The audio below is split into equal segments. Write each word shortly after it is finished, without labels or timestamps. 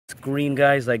green,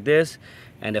 guys, like this,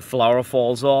 and the flower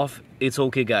falls off, it's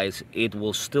okay, guys. It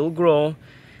will still grow.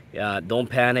 Don't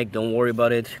panic, don't worry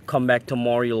about it. Come back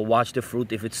tomorrow, you'll watch the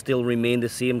fruit. If it still remain the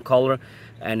same color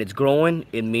and it's growing,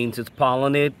 it means it's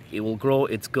pollinated. It will grow,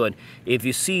 it's good. If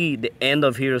you see the end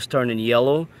of here is turning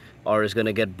yellow, or it's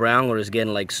gonna get brown, or it's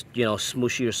getting like, you know,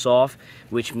 smushy or soft,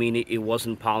 which means it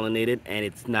wasn't pollinated and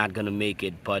it's not gonna make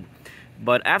it.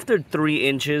 But after 3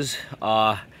 inches,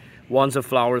 once the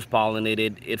flower is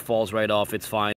pollinated, it falls right off, it's fine.